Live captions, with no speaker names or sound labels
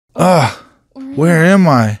Ugh. Where am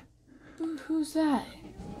I? Who's that?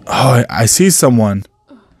 Oh, I see someone.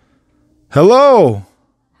 Hello.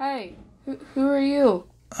 Hey, who are you?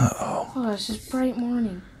 Uh-oh. Oh, it's just bright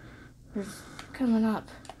morning. We're coming up.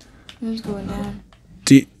 Moon's going down.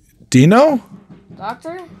 Dino?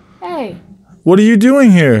 Doctor? Hey. What are you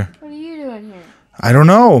doing here? What are you doing here? I don't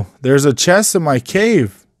know. There's a chest in my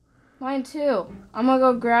cave. Mine too. I'm gonna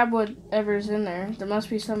go grab whatever's in there. There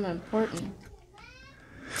must be something important.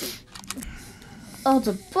 Oh, it's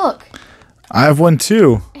a book. I have one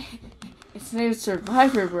too. It's named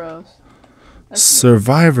SurvivorBros.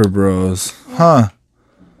 SurvivorBros. Huh.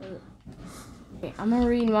 Okay, I'm gonna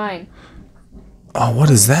read mine. Oh, what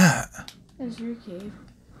is that? That's your cave.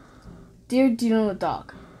 Dear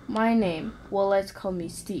DeanotheDawg, my name, well, let's call me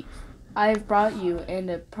Steve. I have brought you and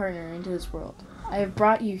a partner into this world. I have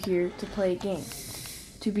brought you here to play a game.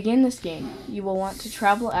 To begin this game, you will want to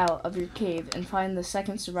travel out of your cave and find the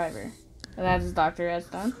second survivor. And that is Doctor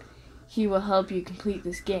Redstone. He will help you complete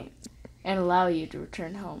this game and allow you to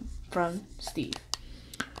return home from Steve.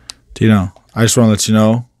 Dino, I just want to let you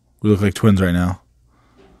know we look like twins right now.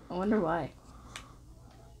 I wonder why.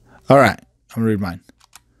 All right, I'm going to read mine.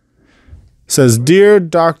 It says, Dear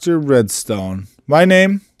Doctor Redstone, my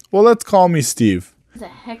name, well, let's call me Steve. What the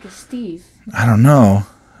heck is Steve? I don't know.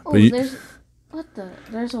 Oh,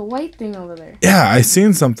 there's a white thing over there. Yeah, I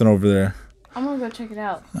seen something over there. I'm gonna go check it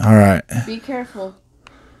out. All right. Be careful.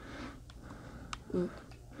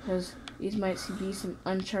 Because these might be some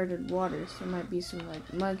uncharted waters. There might be some,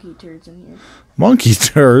 like, monkey turds in here. Monkey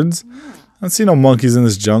turds? Yeah. I don't see no monkeys in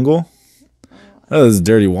this jungle. Oh, this is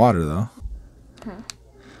dirty water, though. Huh.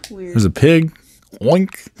 Weird. There's a pig.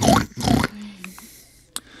 Oink.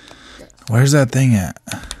 Where's that thing at?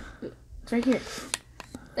 It's right here.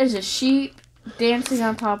 There's a sheep dancing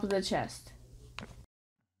on top of the chest.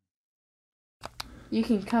 You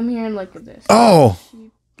can come here and look at this. Oh!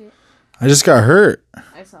 I just got hurt.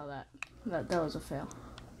 I saw that. That was a fail.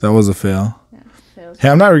 That was a fail. Yeah, fails. Hey,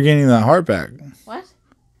 I'm not regaining that heart back. What?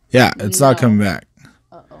 Yeah, it's not coming back.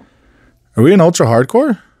 Uh-oh. Are we in ultra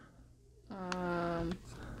hardcore?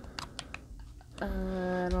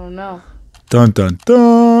 I don't know. Dun dun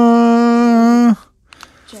dun.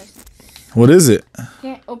 Chest. What is it?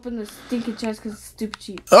 Can't open the stinking chest because it's stupid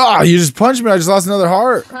cheap. Oh, you just punched me. I just lost another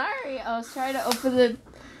heart. Sorry, I was trying to open the...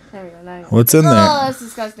 There we go. Now What's in there? Oh, that's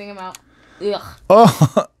disgusting amount. Ugh.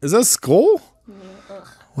 Oh, is that skull? Yeah, ugh.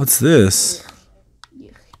 What's this?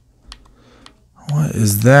 Ugh. What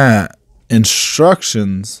is that?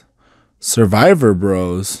 Instructions.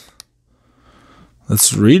 SurvivorBros.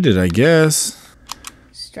 Let's read it, I guess.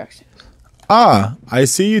 Instructions. Ah, I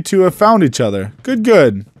see you two have found each other. Good,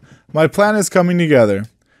 good. My plan is coming together.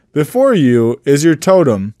 Before you is your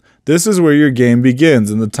totem. This is where your game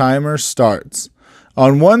begins and the timer starts.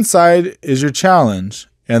 On one side is your challenge.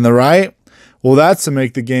 And the right? Well, that's to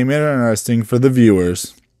make the game interesting for the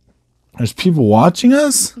viewers. There's people watching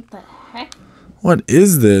us? What the heck? What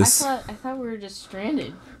is this? I thought we were just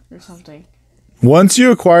stranded or something. Once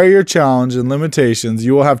you acquire your challenge and limitations,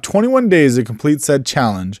 you will have 21 days to complete said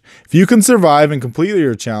challenge. If you can survive and complete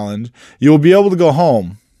your challenge, you will be able to go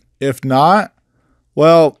home. If not,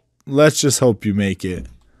 well, let's just hope you make it. It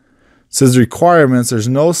says requirements, there's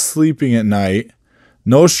no sleeping at night,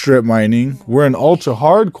 no strip mining, we're in ultra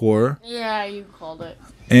hardcore, Yeah, you called it.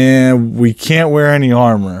 and we can't wear any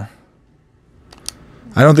armor.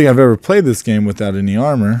 I don't think I've ever played this game without any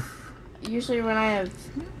armor. Usually when I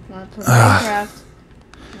play Minecraft,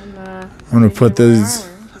 I'm gonna put these.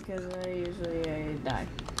 because I usually die.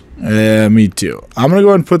 Yeah, me too. I'm gonna go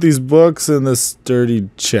ahead and put these books in this dirty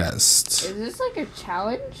chest. Is this like a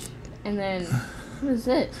challenge? And then what is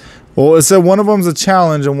this? Well, it said one of them's a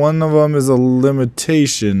challenge and one of them is a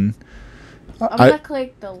limitation. I'm gonna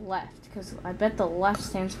click the left because I bet the left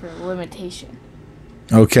stands for limitation.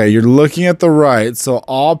 Okay, you're looking at the right, so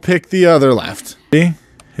I'll pick the other left. See?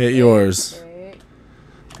 Hit yours. Wait.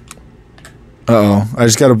 Uh-oh, I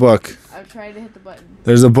just got a book. I'm trying to hit the button.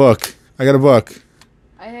 There's a book. I got a book.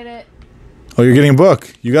 I hit it. Oh, you're getting a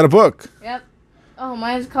book. You got a book. Yep. Oh,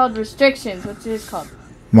 mine's called restrictions. What's yours called?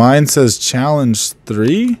 Mine says challenge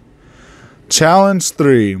 3. Challenge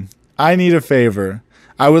 3. I need a favor.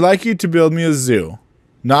 I would like you to build me a zoo.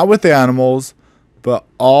 Not with animals, but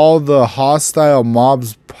all the hostile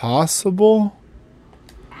mobs possible.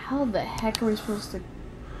 How the heck are we supposed to,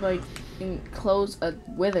 like, enclose a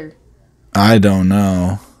wither? I don't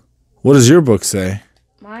know. What does your book say?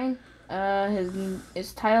 Mine?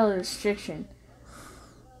 His title is restriction.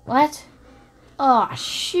 What? Oh,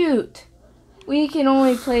 shoot. We can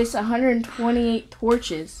only place 128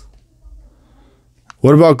 torches.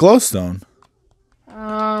 What about glowstone?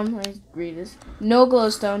 Let me read this. No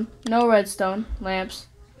glowstone, no redstone lamps,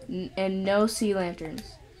 and no sea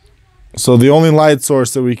lanterns. So the only light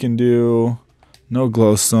source that we can do, no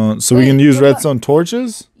glowstone. So we can use redstone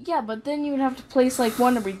torches? Yeah, but then you would have to place like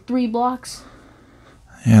one every 3 blocks.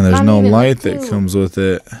 Yeah, there's no light that comes with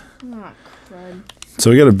it. Oh, crud.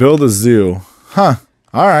 So we got to build a zoo. Huh.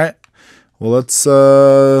 All right. Well, let's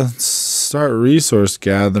start resource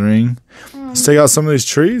gathering. Let's take out some of these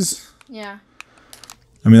trees. Yeah.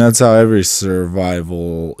 I mean, that's how every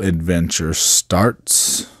survival adventure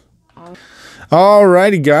starts.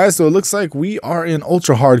 Alrighty, guys. So it looks like we are in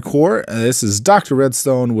ultra hardcore. This is Doctor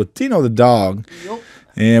Redstone with DeanotheDawg. Yep.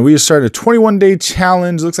 And we just started a 21-day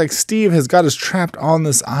challenge. Looks like Steve has got us trapped on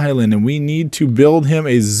this island, and we need to build him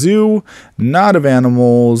a zoo, not of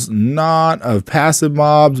animals, not of passive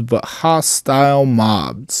mobs, but hostile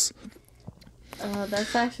mobs.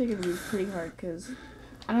 That's actually going to be pretty hard because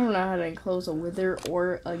I don't know how to enclose a wither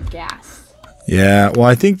or a ghast. Yeah, well,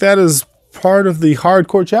 I think that is part of the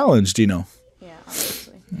hardcore challenge, Dino. Yeah, obviously.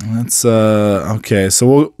 That's okay.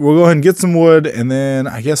 So we'll go ahead and get some wood, and then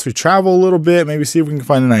I guess we travel a little bit, maybe see if we can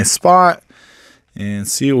find a nice spot and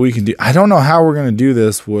see what we can do. I don't know how we're gonna do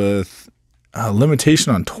this with a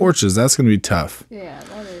limitation on torches. That's gonna be tough. Yeah,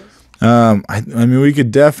 that is. I mean, we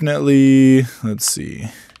could definitely. Let's see.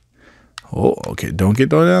 Oh, okay. Don't get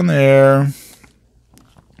down there.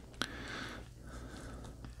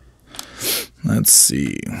 Let's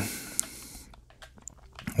see.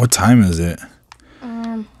 What time is it?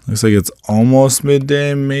 Looks like it's almost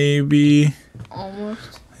midday, maybe.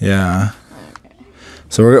 Almost? Yeah. Okay.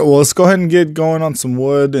 So let's go ahead and get going on some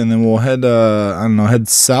wood, and then we'll head, I don't know, head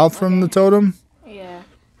south from the totem. Yeah.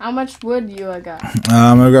 How much wood do you got?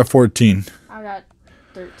 I got 14. I got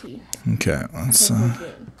 13. Okay, let's,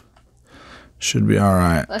 should be all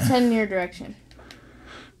right. Let's head in your direction.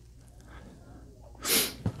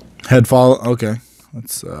 Head follow, okay.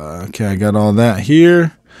 Let's, okay, I got all that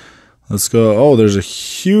here. Let's go. Oh, there's a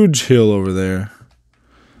huge hill over there.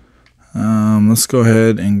 Let's go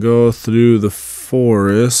ahead and go through the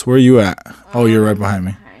forest. Where are you at? Oh, you're right behind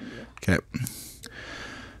me. Okay.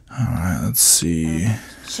 All right, let's see.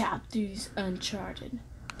 Chop through these uncharted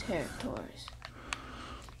territories.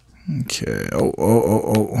 Okay.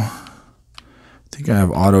 Oh. I think I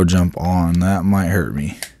have auto jump on. That might hurt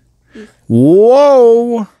me.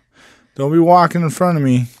 Whoa! Don't be walking in front of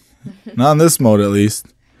me. Not in this mode, at least.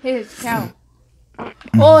 Hey, it's a cow.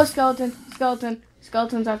 Oh, a skeleton.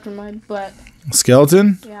 Skeleton's after my butt.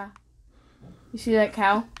 Skeleton? Yeah. You see that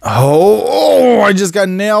cow? Oh, I just got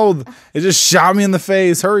nailed. It just shot me in the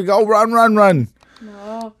face. Hurry, go, run.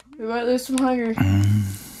 No, we might lose some hunger.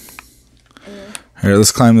 Here,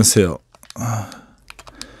 let's climb this hill.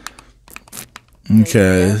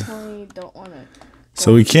 Okay. Don't wanna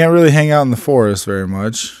so we can't really hang out in the forest very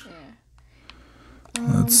much.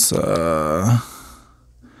 Yeah. Let's,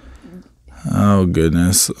 oh,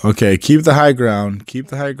 goodness. Okay, keep the high ground.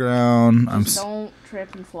 Don't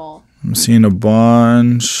trip and fall. I'm seeing a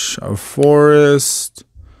bunch of forest.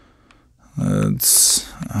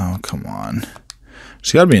 Let's... Oh, come on.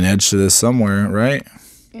 There's got to be an edge to this somewhere, right?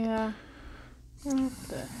 Yeah. What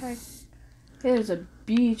the heck? Hey, there's a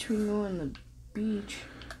beach. We can go in the beach.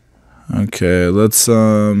 Okay, let's...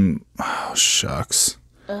 Oh, shucks.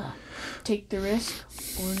 Take the risk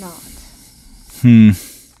or not.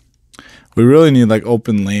 We really need, like,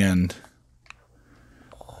 open land.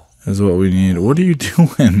 Is what we need. What are you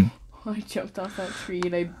doing? I jumped off that tree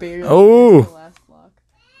and I barely oh! the last block.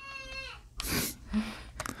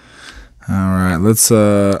 Alright, let's,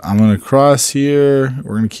 I'm gonna cross here.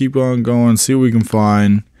 We're gonna keep on going, see what we can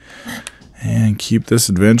find. And keep this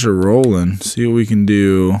adventure rolling. See what we can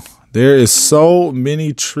do. There is so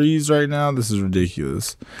many trees right now. This is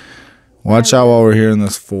ridiculous. Watch out while we're here in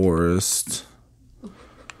this forest.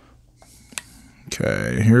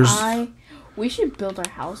 Okay, here's... We should build our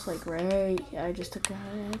house like right... I just took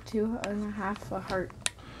 2.5 a heart.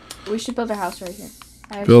 We should build our house right here.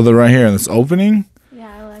 Build it right here in this opening?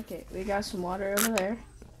 Yeah, I like it. We got some water over there.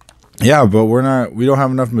 Yeah, but we don't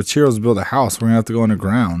have enough materials to build a house. We're going to have to go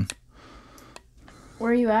underground.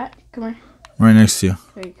 Where are you at? Come here. Right next to you.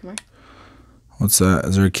 Hey, come here. What's that?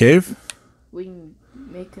 Is there a cave? We can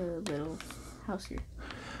make a little house here.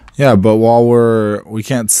 Yeah, but while we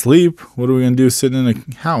can't sleep, what are we going to do sitting in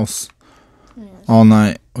a house all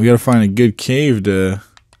night? We got to find a good cave to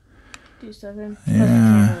do something.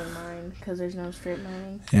 Yeah. Because there's no straight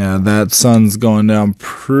mining. Yeah, that sun's going down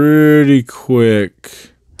pretty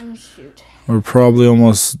quick. Oh, shoot. We're probably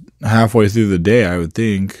almost halfway through the day, I would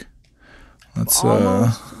think. Let's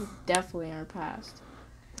almost definitely are past.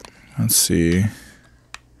 Let's see.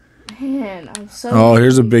 Man, I'm so. Oh,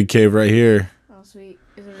 here's a big cave right here. Oh, sweet.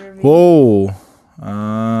 Is it a ravine? Whoa.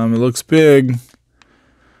 It looks big.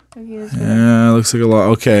 Okay, let's go. Yeah, it looks like a lot.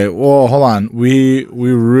 Okay, well, hold on. We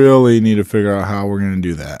really need to figure out how we're going to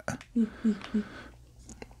do that.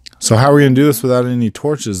 So how are we going to do this without any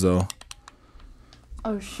torches, though?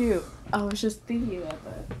 Oh, shoot. I was just thinking about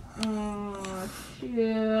that. Oh,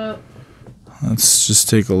 shoot. Let's just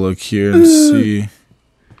take a look here and see.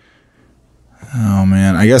 Oh,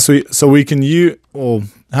 man. I guess we can use... Well,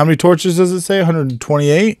 how many torches does it say?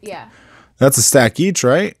 128? Yeah. That's a stack each,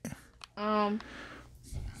 right?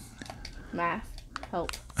 Math.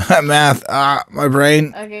 Help. Math. My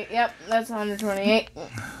brain. Okay, yep. That's 128.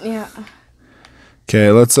 Yeah.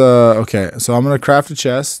 Okay, let's... Okay, so I'm going to craft a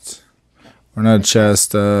chest. Or not a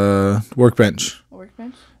chest, workbench.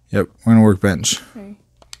 Workbench? Yep, we're going to workbench. Okay.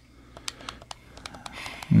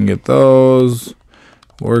 And get those.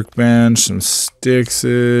 Workbench, some sticks. Oh,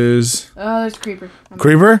 there's a creeper.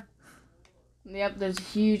 Creeper? Yep, there's a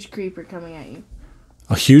huge creeper coming at you.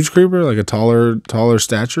 A huge creeper? Like a taller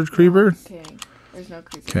statured creeper? Okay. There's no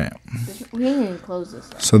creeper. Okay. We didn't even close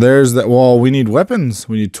this up. So there's that. Well, we need weapons.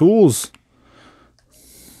 We need tools.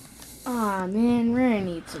 Aw, man, we're gonna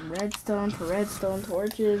need some redstone for redstone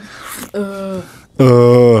torches.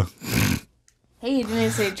 Hey, you didn't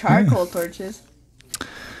say charcoal torches.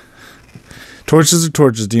 Torches are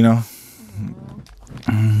torches, Dino.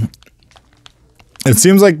 It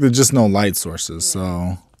seems like there's just no light sources,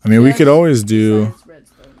 so... I mean, we could always do...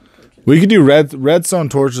 We could do redstone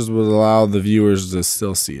torches would allow the viewers to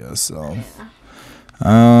still see us, so...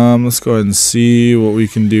 Let's go ahead and see what we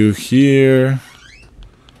can do here.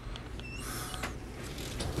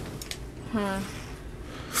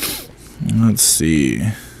 Let's see.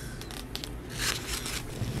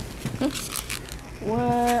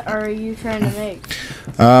 What are you trying to make?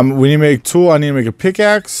 We need to make tool. I need to make a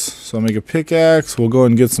pickaxe. So I'll make a pickaxe. We'll go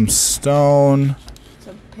and get some stone.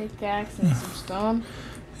 Some pickaxe and some stone?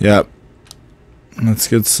 Yep. Let's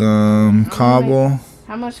get some cobble.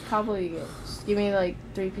 How much cobble you get? Just give me like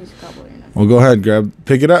 3 pieces of cobble right now. Well, go ahead.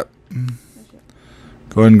 Pick it up.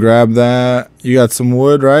 Go ahead and grab that. You got some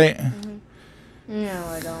wood, right? No,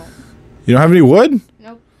 I don't. You don't have any wood?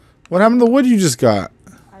 Nope. What happened to the wood you just got?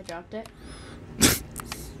 I dropped it.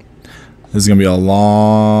 This is going to be a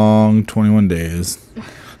long 21 days.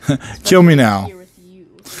 Kill me now. Here with you.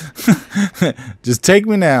 Just take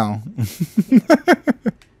me now.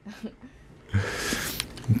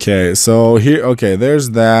 Okay, so here, okay,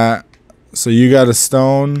 there's that. So you got a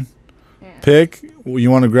stone pick. You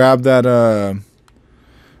want to grab that,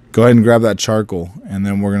 go ahead and grab that charcoal. And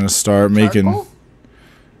then we're going to start making, coal?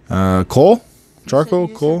 Charcoal?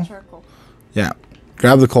 Coal? Charcoal. Yeah.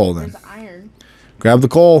 Grab the coal then. There's iron. Grab the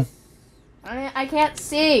coal. I can't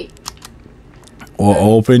see. Well,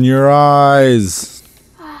 open your eyes.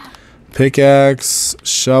 Pickaxe,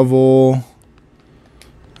 shovel.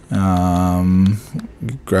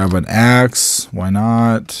 Grab an axe. Why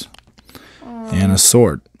not? And a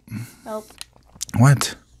sword. Help.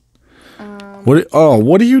 What? What? Oh,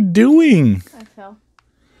 what are you doing? I fell.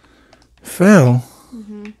 Fell?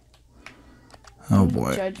 Oh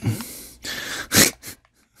boy. Judge me.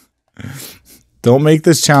 Don't make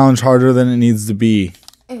this challenge harder than it needs to be.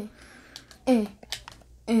 Did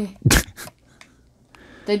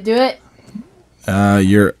I do it?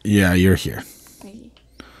 You're here.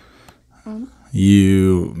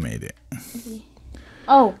 You made it.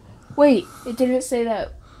 Oh, wait. It didn't say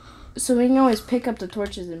that. So we can always pick up the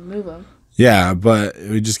torches and move them. Yeah, but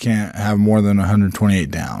we just can't have more than 128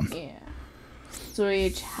 down. Yeah. So we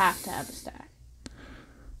each have to have a stack.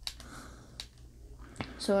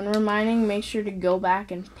 So in reminding, make sure to go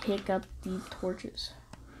back and pick up the torches.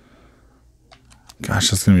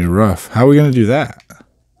 Gosh, that's going to be rough. How are we going to do that?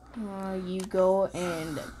 You go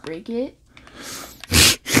and break it.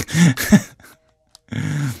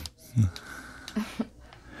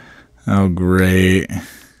 Oh, great.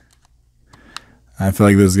 I feel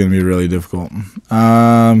like this is going to be really difficult.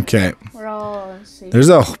 Okay. We're all safe. There's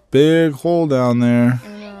a big hole down there. I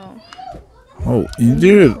know. Oh, you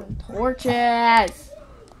did. Torches!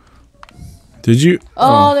 Did you?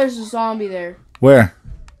 Oh, there's a zombie there. Where?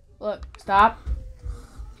 Look, stop.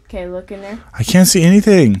 Okay, look in there. I can't see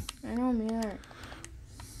anything. I know, me either.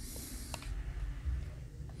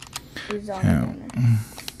 There's a zombie Yeah. down there.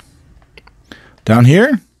 Down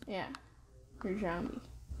here? Yeah. There's a zombie.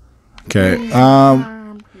 Okay.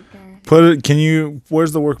 Put it. Can you?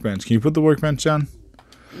 Where's the workbench? Can you put the workbench down?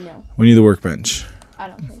 No, We need the workbench. I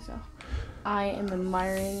don't think so. I am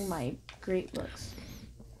admiring my great looks.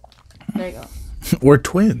 There you go. We're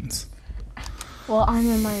twins. Well, I'm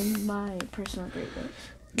in my personal great looks.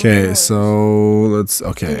 Okay, so let's.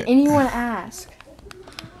 Okay. Did anyone ask?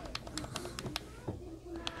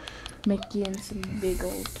 Making some big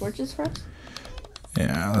old torches for us?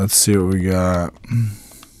 Yeah, let's see what we got.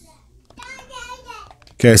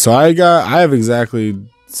 Okay, so I have exactly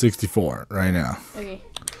 64 right now. Okay.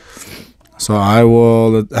 So I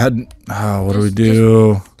will. What do we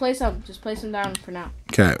do? Just place them down for now.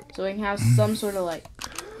 Okay. So we can have some sort of light,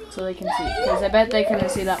 so they can see. Because I bet they couldn't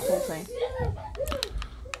see that whole thing.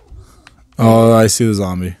 Oh, I see the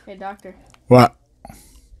zombie. Hey, Doctor. What?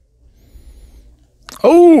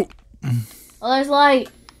 Oh! Oh, there's light.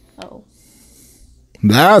 Oh.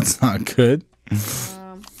 That's not good.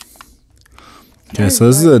 Okay, so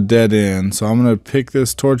this is a dead end. So I'm going to pick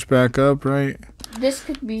this torch back up, right? This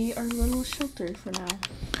could be our little shelter for now.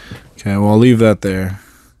 Okay, well, I'll leave that there.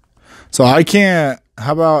 So I can't...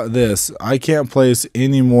 How about this? I can't place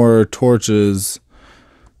any more torches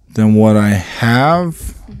than what I have.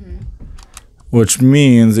 Mm-hmm. Which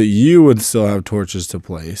means that you would still have torches to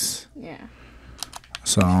place. Yeah.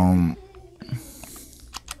 So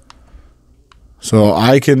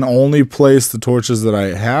I can only place the torches that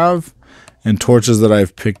I have and torches that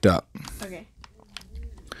I've picked up. Okay.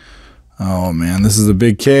 Oh, man. This is a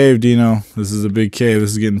big cave, Dino. This is a big cave.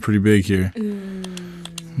 This is getting pretty big here.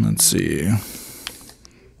 Let's see.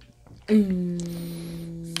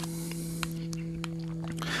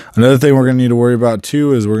 Another thing we're going to need to worry about,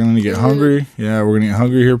 too, is we're going to get hungry. Yeah, we're going to get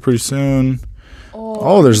hungry here pretty soon.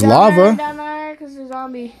 Oh, there's lava. Down there, because there's a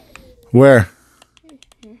zombie. Where?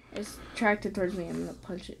 Here. It's attracted towards me. I'm going to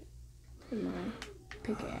punch it with my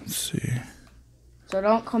pickaxe. Let's see. So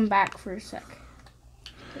don't come back for a sec.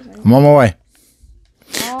 I'm on my way.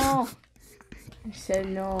 Oh. I said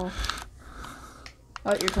no.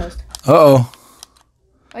 Oh, you're toast. Uh-oh.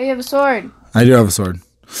 Oh, you have a sword. I do have a sword.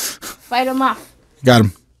 Fight him off. Got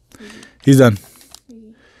him. He's done.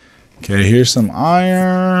 Okay, here's some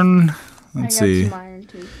iron. Let's see. Some iron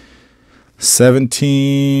too.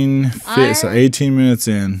 17, so 18 minutes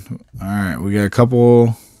in. All right, we got a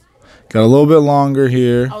little bit longer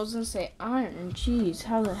here. I was going to say iron. Jeez,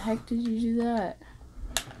 how the heck did you do that?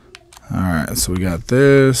 All right, so we got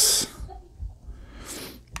this.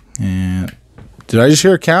 And did I just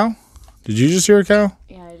hear a cow? Did you just hear a cow?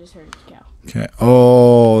 Yeah, I just heard a cow. Okay.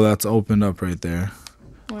 Oh, that's opened up right there.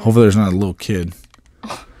 What? Hopefully there's not a little kid.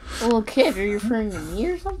 A little kid? Are you referring to me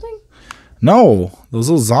or something? No, those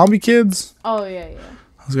little zombie kids. Oh, yeah.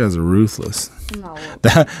 Those guys are ruthless. No.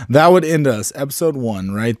 That would end us. Episode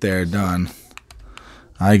 1 right there, done.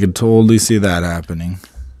 I could totally see that happening.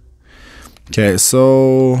 Okay,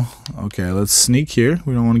 let's sneak here.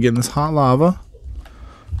 We don't want to get in this hot lava.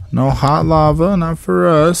 No hot lava, not for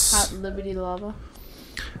us. Hot Liberty lava.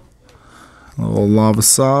 A little lava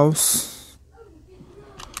sauce.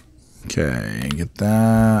 Okay, get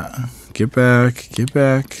that. Get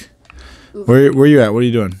back. Ooh. Where you at? What are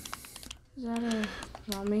you doing? Is that a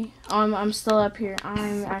zombie? I'm still up here.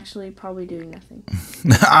 I'm actually probably doing nothing.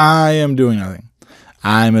 I am doing nothing.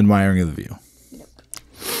 I'm admiring the view. Yep.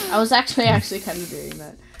 I was actually kind of doing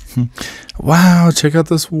that. Wow, check out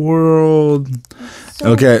this world. It's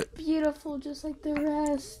so okay. Beautiful, just like the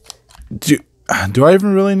rest. Do I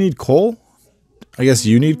even really need coal? I guess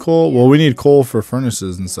you need coal. Yeah. Well, we need coal for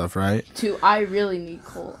furnaces and stuff, right? Do I really need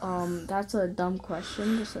coal? That's a dumb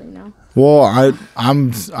question, just so you know. Well,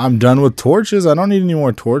 I'm done with torches. I don't need any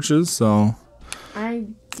more torches, so. I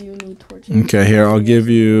do need torches. Okay, here I'll give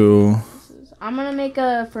you. I'm gonna make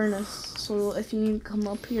a furnace, so if you need to come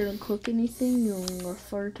up here and cook anything, you'll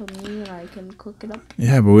refer to me and I can cook it up.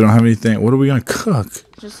 Yeah, but we don't have anything. What are we gonna cook?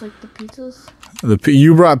 Just like the pizzas.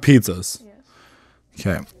 You brought pizzas. Yes.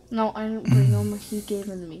 Okay. No, I didn't bring them. He gave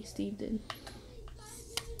them to me. Steve did.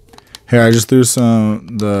 Here, I just threw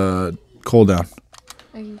the coal down.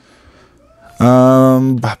 Thank you.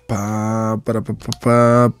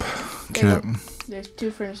 Okay. There's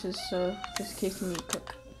 2 furnaces, so just in case you need to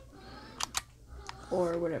cook.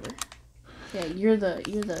 Or whatever. Yeah, you're the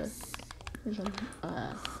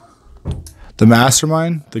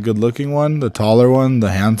mastermind, the good-looking one, the taller one,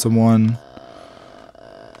 the handsome one.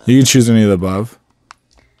 You can choose any of the above.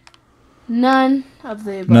 None of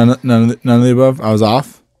the above. None of the above. I was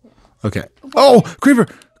off. Okay. Oh, creeper!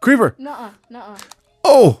 Nuh-uh.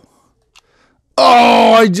 Oh,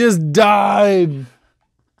 I just died.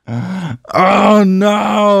 Oh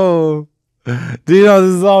no, Dino,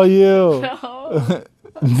 this is all you. No.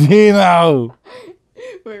 Dino.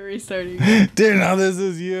 We're restarting. Dino, this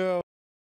is you.